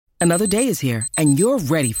Another day is here, and you're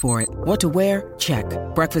ready for it. What to wear? Check.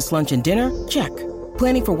 Breakfast, lunch, and dinner? Check.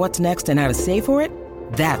 Planning for what's next and how to save for it?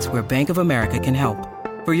 That's where Bank of America can help.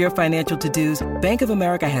 For your financial to-dos, Bank of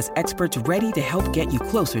America has experts ready to help get you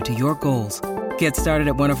closer to your goals. Get started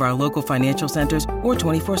at one of our local financial centers or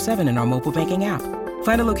 24/7 in our mobile banking app.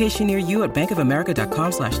 Find a location near you at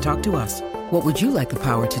bankofamerica.com/talktous. What would you like the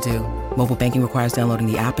power to do? Mobile banking requires downloading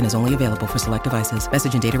the app and is only available for select devices.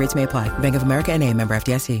 Message and data rates may apply. Bank of America N.A., member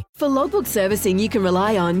FDIC. For logbook servicing you can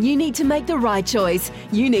rely on, you need to make the right choice.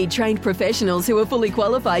 You need trained professionals who are fully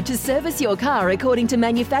qualified to service your car according to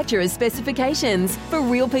manufacturer's specifications. For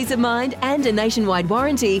real peace of mind and a nationwide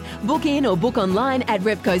warranty, book in or book online at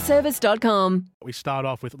repcoservice.com. We start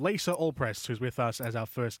off with Lisa Allprest, who's with us as our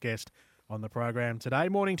first guest on the program today.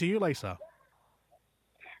 Morning to you, Lisa.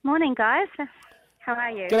 Morning, guys. How are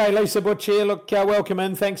you? G'day, Lisa Butch here. Look, welcome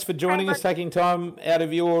in. Thanks for joining us, taking time out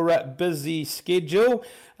of your busy schedule.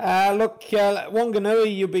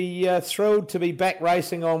 Wanganui, you'll be thrilled to be back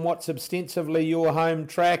racing on what's ostensibly your home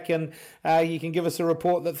track, and you can give us a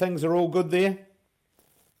report that things are all good there?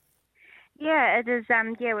 Yeah, it is.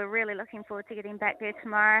 We're really looking forward to getting back there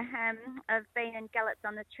tomorrow. I've been in Gallops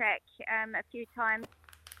on the track a few times,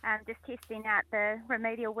 just testing out the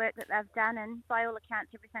remedial work that they've done, and by all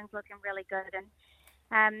accounts everything's looking really good.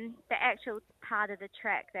 And the actual part of the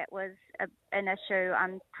track that was an issue,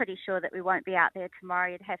 I'm pretty sure that we won't be out there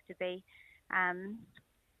tomorrow. You'd have to be,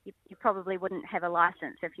 you probably wouldn't have a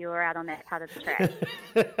licence if you were out on that part of the track.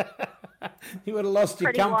 You would have lost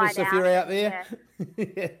your compass if you're out there.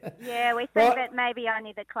 Yeah, yeah, we think that maybe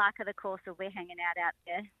only the clerk of the course will be hanging out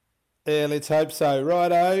there. Yeah, let's hope so.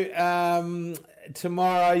 Righto.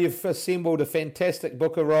 Tomorrow you've assembled a fantastic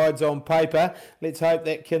book of rides on paper. Let's hope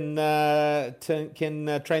that can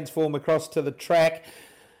transform across to the track.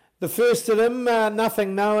 The first of them,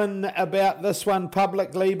 nothing known about this one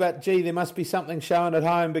publicly, but gee, there must be something showing at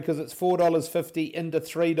home because it's $4.50 into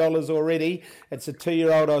 $3 already. It's a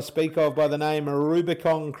 2-year-old I speak of by the name of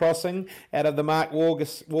Rubicon Crossing out of the Mark Walker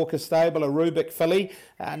stable, a Rubik filly.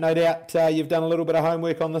 No doubt you've done a little bit of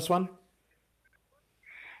homework on this one.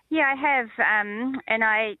 Yeah, I have, and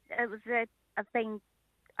I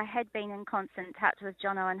had been in constant touch with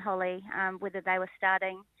Jono and Holly, whether they were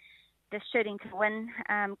starting the Shooting to Win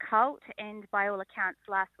colt, and by all accounts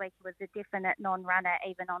last week he was a definite non-runner.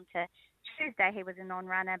 Even on to Tuesday he was a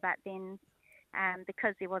non-runner, but then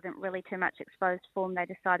because there wasn't really too much exposed form, they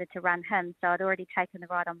decided to run him. So I'd already taken the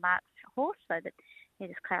ride on Mark's horse, so that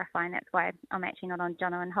just clarifying that's why I'm actually not on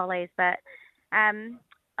Jono and Holly's. But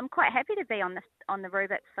I'm quite happy to be on the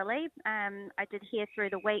Rubik filly. I did hear through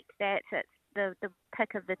the week that it's the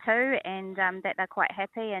pick of the two, and that they're quite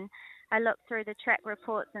happy. And I looked through the track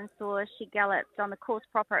reports and saw she galloped on the course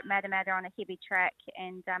proper at Matamata on a heavy track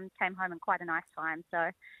and came home in quite a nice time.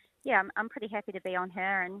 So, yeah, I'm pretty happy to be on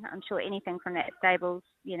her, and I'm sure anything from that stables,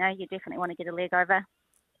 you definitely want to get a leg over.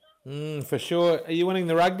 For sure. Are you winning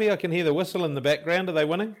the rugby? I can hear the whistle in the background. Are they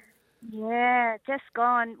winning? Yeah, just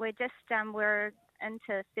gone. We're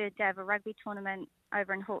into third day of a rugby tournament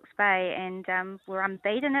over in Hawke's Bay, and we're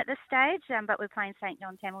unbeaten at this stage, but we're playing St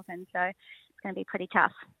John's Hamilton, so it's going to be pretty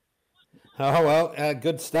tough. Oh, well,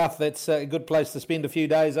 good stuff. That's a good place to spend a few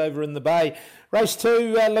days over in the Bay. Race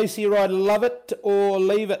 2, Lisa, you ride Love It or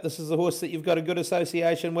Leave It. This is a horse that you've got a good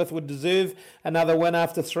association with, would deserve another win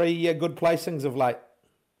after 3 good placings of late.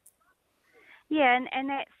 Yeah, and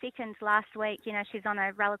that second last week, she's on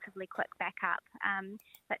a relatively quick backup,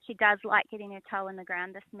 but she does like getting her toe in the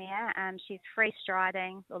ground, this mare. She's free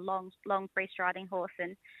striding, a long free striding horse,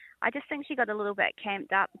 and I just think she got a little bit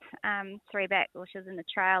camped up, three back, or she was in the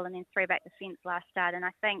trail and then three back the fence last start. And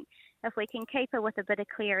I think if we can keep her with a bit of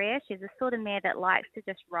clear air, she's a sort of mare that likes to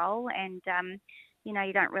just roll, and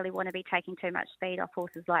you don't really want to be taking too much speed off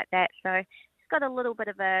horses like that. So she's got a little bit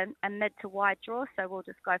of a mid to wide draw, so we'll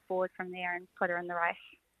just go forward from there and put her in the race.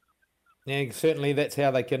 Yeah, certainly that's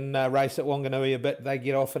how they can race at Wanganui a bit. They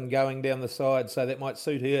get off and going down the side, so that might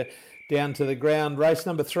suit her down to the ground. Race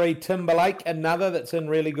number 3, Timberlake, another that's in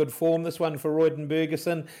really good form. This one for Royden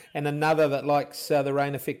Bergerson, and another that likes the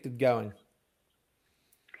rain-affected going.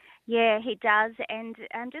 Yeah, he does, and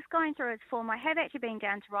just going through his form, I have actually been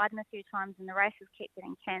down to ride him a few times, and the races kept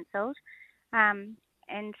getting cancelled.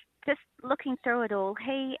 And just looking through it all,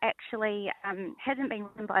 he actually hasn't been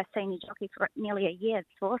ridden by a senior jockey for nearly a year,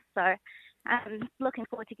 so looking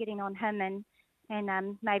forward to getting on him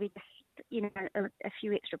and maybe just a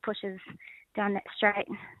few extra pushes down that straight.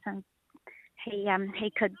 So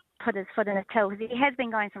he could put his foot in the till, because he has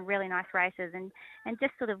been going some really nice races and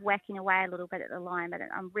just sort of whacking away a little bit at the line. But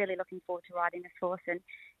I'm really looking forward to riding this horse, and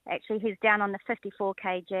Actually, he's down on the 54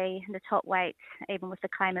 kg. The top weight, even with the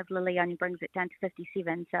claim of Lily, only brings it down to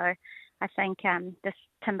 57. So I think this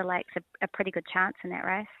Timberlake's a pretty good chance in that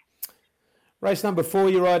race. Race number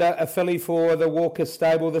 4, you ride a filly for the Walker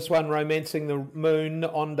stable. This one, Romancing the Moon,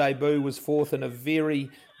 on debut, was fourth in a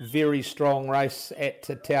very, very strong race at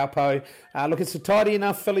Taupo. Look, it's a tidy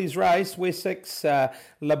enough fillies race. Wessex,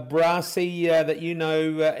 Labrasi, that you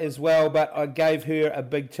know as well, but I gave her a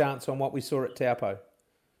big chance on what we saw at Taupo.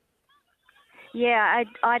 Yeah,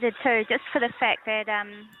 I did too, just for the fact that,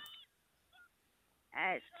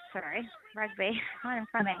 Rugby, right in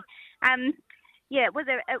front of me. Yeah, it was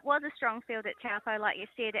a strong field at Taupo, like you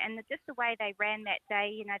said, and just the way they ran that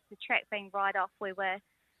day, you know, the track being right off, we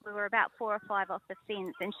were about 4 or 5 off the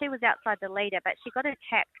fence, and she was outside the leader, but she got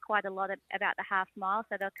attacked quite a lot about the half mile,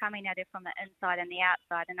 so they were coming at her from the inside and the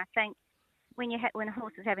outside, and I think when a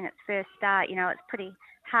horse is having its first start, you know, it's pretty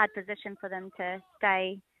hard position for them to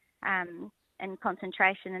stay in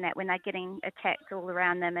concentration and that when they're getting attacked all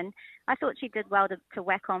around them, and I thought she did well to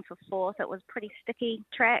whack on for fourth. It was pretty sticky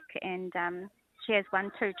track, and she has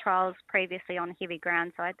won 2 trials previously on heavy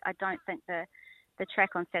ground, so I don't think the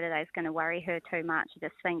track on Saturday is going to worry her too much. I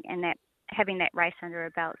just think, and that having that race under her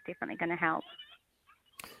belt is definitely going to help.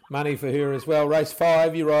 Money for her as well. Race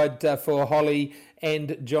 5, you ride for Holly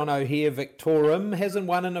and John O'Hare. Victorum hasn't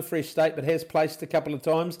won in a fresh state, but has placed a couple of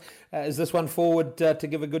times. Is this one forward to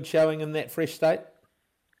give a good showing in that fresh state?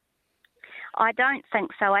 I don't think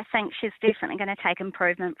so. I think she's definitely going to take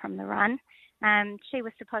improvement from the run. She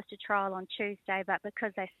was supposed to trial on Tuesday, but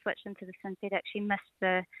because they switched into the synthetic, she missed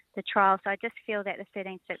the trial. So I just feel that the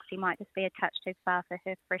 1360 might just be a touch too far for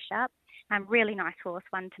her fresh up. Really nice horse,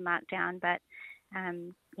 one to mark down, but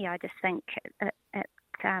I just think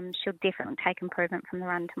she'll definitely take improvement from the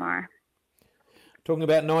run tomorrow. Talking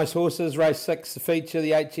about nice horses, race 6, the feature,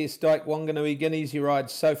 the HS Dyke Wanganui Guineas. You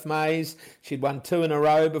ride Soph Mays. She'd won 2 in a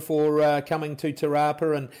row before coming to Te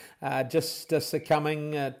Rapa and just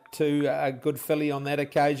succumbing to a good filly on that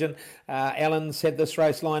occasion. Alan's had this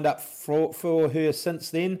race lined up for her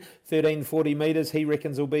since then. 1340 metres, he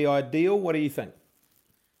reckons will be ideal. What do you think?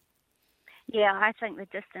 Yeah, I think the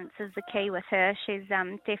distance is the key with her. She's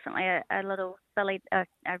definitely a little filly, a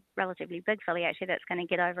relatively big filly actually, that's going to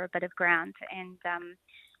get over a bit of ground. And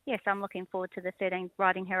so I'm looking forward to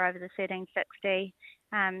riding her over the 1360.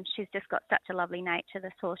 She's just got such a lovely nature,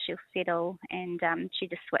 this horse. She'll settle and she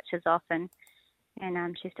just switches off and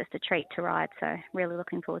she's just a treat to ride. So really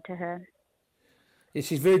looking forward to her. Yeah,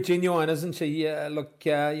 she's very genuine, isn't she?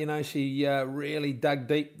 She really dug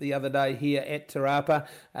deep the other day here at Te Rapa.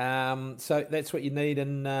 So that's what you need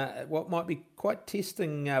in what might be quite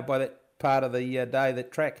testing by that part of the day, that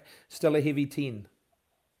track. Still a heavy 10.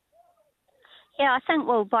 Yeah, I think,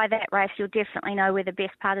 by that race, you'll definitely know where the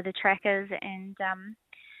best part of the track is. And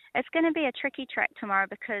it's going to be a tricky track tomorrow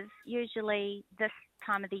because usually this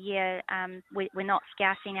time of the year we're not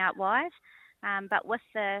scouting out wide. But with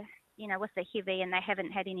the heavy and they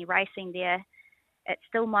haven't had any racing there, it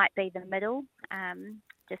still might be the middle,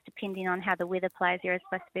 just depending on how the weather plays. There is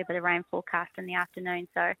supposed to be a bit of rain forecast in the afternoon,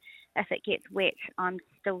 so if it gets wet, I'm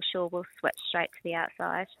still sure we'll switch straight to the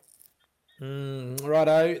outside.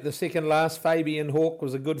 Righto, the second last, Fabian Hawk,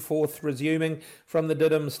 was a good fourth, resuming from the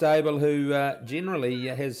Diddham stable, who generally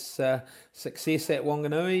has success at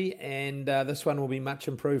Wanganui, and this one will be much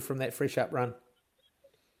improved from that fresh up run.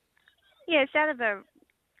 Yeah, it's out of a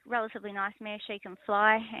relatively nice mare. She can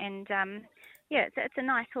fly, and it's a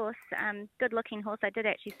nice horse, good looking horse. I did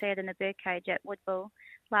actually see it in the birdcage at Woodville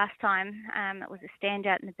last time. It was a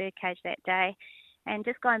standout in the birdcage that day, and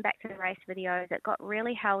just going back to the race videos, it got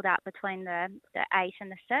really held up between the 8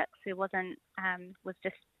 and the 6. It was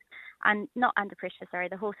just not under pressure. Sorry,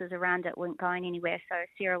 the horses around it weren't going anywhere, so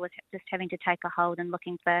Sarah was just having to take a hold and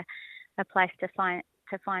looking for a place to find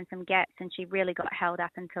some gaps, and she really got held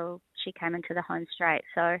up until she came into the home straight.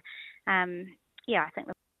 So, I think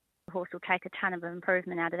the horse will take a ton of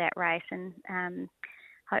improvement out of that race, and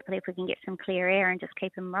hopefully if we can get some clear air and just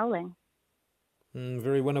keep him rolling.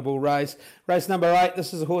 Very winnable race. Race number 8,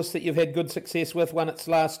 this is a horse that you've had good success with, won its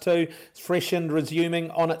last 2. It's freshened,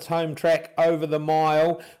 resuming on its home track over the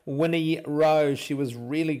mile. Winnie Rose, she was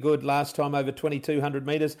really good last time over 2,200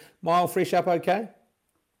 metres. Mile fresh up okay?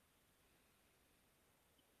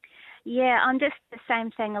 Yeah, I'm just the same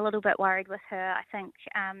thing, a little bit worried with her. I think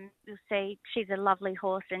you'll see she's a lovely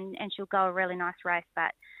horse and she'll go a really nice race,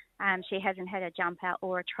 but she hasn't had a jump out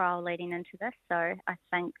or a trial leading into this, so I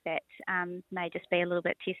think that may just be a little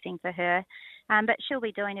bit testing for her. But she'll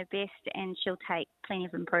be doing her best and she'll take plenty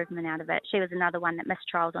of improvement out of it. She was another one that missed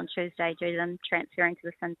trials on Tuesday due to them transferring to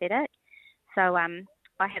the synthetic. So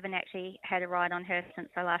I haven't actually had a ride on her since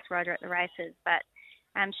I last rode her at the races, but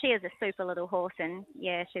she is a super little horse, and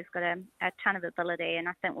yeah, she's got a ton of ability, and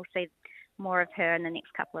I think we'll see more of her in the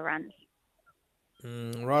next couple of runs.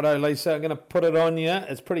 Righto, Lisa, I'm going to put it on you.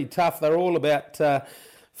 It's pretty tough. They're all about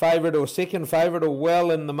favourite or second favourite or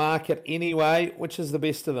well in the market anyway. Which is the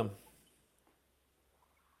best of them?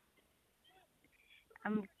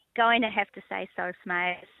 I'm going to have to say So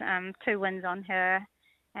Smaze. 2 wins on her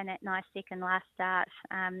and that nice second last start.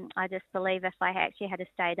 I just believe if I actually had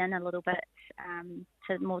stayed in a little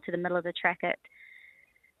bit more to the middle of the track at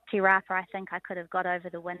Te Rapa, I think I could have got over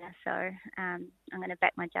the winner. So I'm going to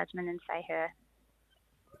back my judgment and say her.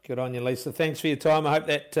 Good on you, Lisa. Thanks for your time. I hope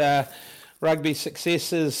that rugby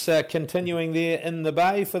success is continuing there in the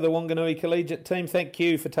Bay for the Wanganui Collegiate team. Thank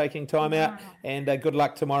you for taking time out, and good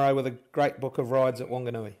luck tomorrow with a great book of rides at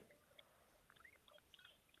Wanganui.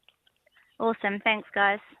 Awesome. Thanks,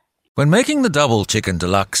 guys. When making the double chicken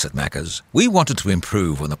deluxe at Macca's, we wanted to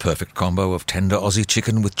improve on the perfect combo of tender Aussie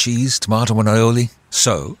chicken with cheese, tomato and aioli.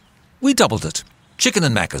 So, we doubled it. Chicken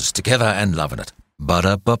and Macca's, together and loving it.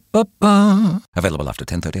 Ba-da-ba-ba-ba. Available after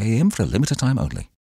 10:30 a.m. for a limited time only.